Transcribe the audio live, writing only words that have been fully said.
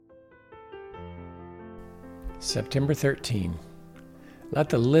September 13. Let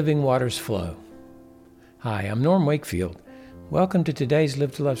the living waters flow. Hi, I'm Norm Wakefield. Welcome to today's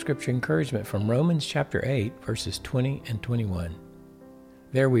Live to Love Scripture encouragement from Romans chapter 8, verses 20 and 21.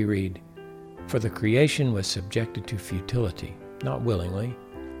 There we read, "For the creation was subjected to futility, not willingly,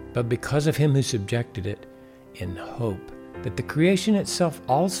 but because of him who subjected it, in hope that the creation itself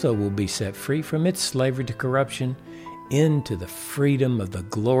also will be set free from its slavery to corruption into the freedom of the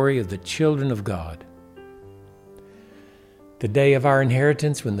glory of the children of God." The day of our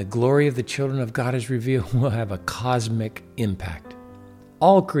inheritance, when the glory of the children of God is revealed, will have a cosmic impact.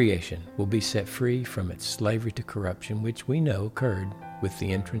 All creation will be set free from its slavery to corruption, which we know occurred with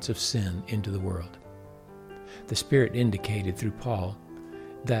the entrance of sin into the world. The Spirit indicated through Paul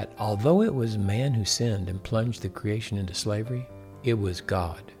that although it was man who sinned and plunged the creation into slavery, it was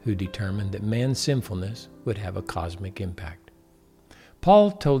God who determined that man's sinfulness would have a cosmic impact.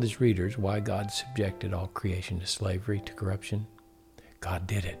 Paul told his readers why God subjected all creation to slavery to corruption. God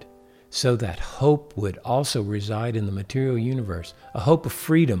did it so that hope would also reside in the material universe, a hope of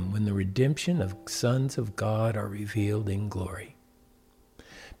freedom when the redemption of sons of God are revealed in glory.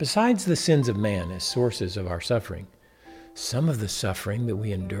 Besides the sins of man as sources of our suffering, some of the suffering that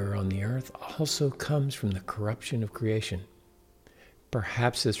we endure on the earth also comes from the corruption of creation.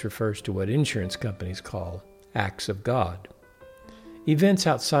 Perhaps this refers to what insurance companies call acts of God. Events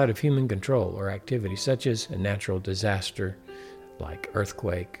outside of human control or activity, such as a natural disaster like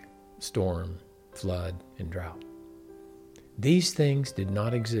earthquake, storm, flood, and drought. These things did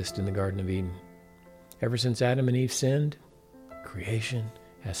not exist in the Garden of Eden. Ever since Adam and Eve sinned, creation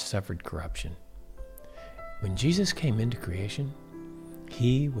has suffered corruption. When Jesus came into creation,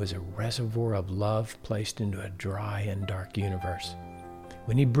 he was a reservoir of love placed into a dry and dark universe.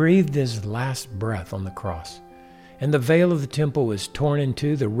 When he breathed his last breath on the cross, and the veil of the temple was torn in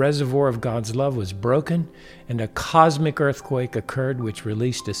two, the reservoir of God's love was broken, and a cosmic earthquake occurred which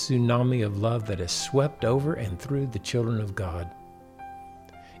released a tsunami of love that has swept over and through the children of God.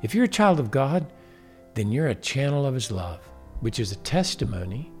 If you're a child of God, then you're a channel of his love, which is a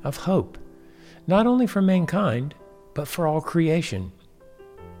testimony of hope, not only for mankind, but for all creation.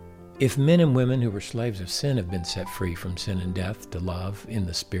 If men and women who were slaves of sin have been set free from sin and death to love in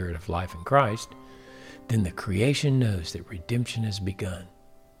the spirit of life in Christ, then the creation knows that redemption has begun.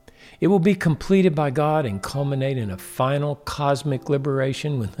 It will be completed by God and culminate in a final cosmic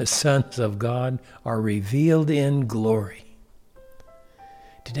liberation when the sons of God are revealed in glory.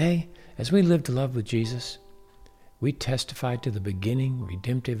 Today, as we live to love with Jesus, we testify to the beginning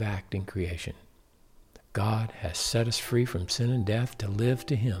redemptive act in creation. God has set us free from sin and death to live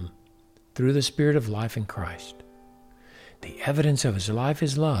to him through the Spirit of life in Christ. The evidence of his life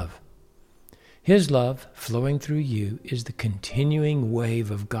is love. His love flowing through you is the continuing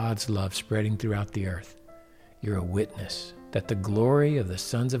wave of God's love spreading throughout the earth. You're a witness that the glory of the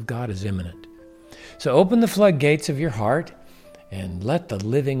sons of God is imminent. So open the floodgates of your heart and let the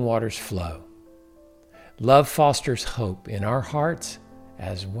living waters flow. Love fosters hope in our hearts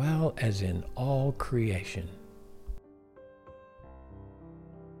as well as in all creation.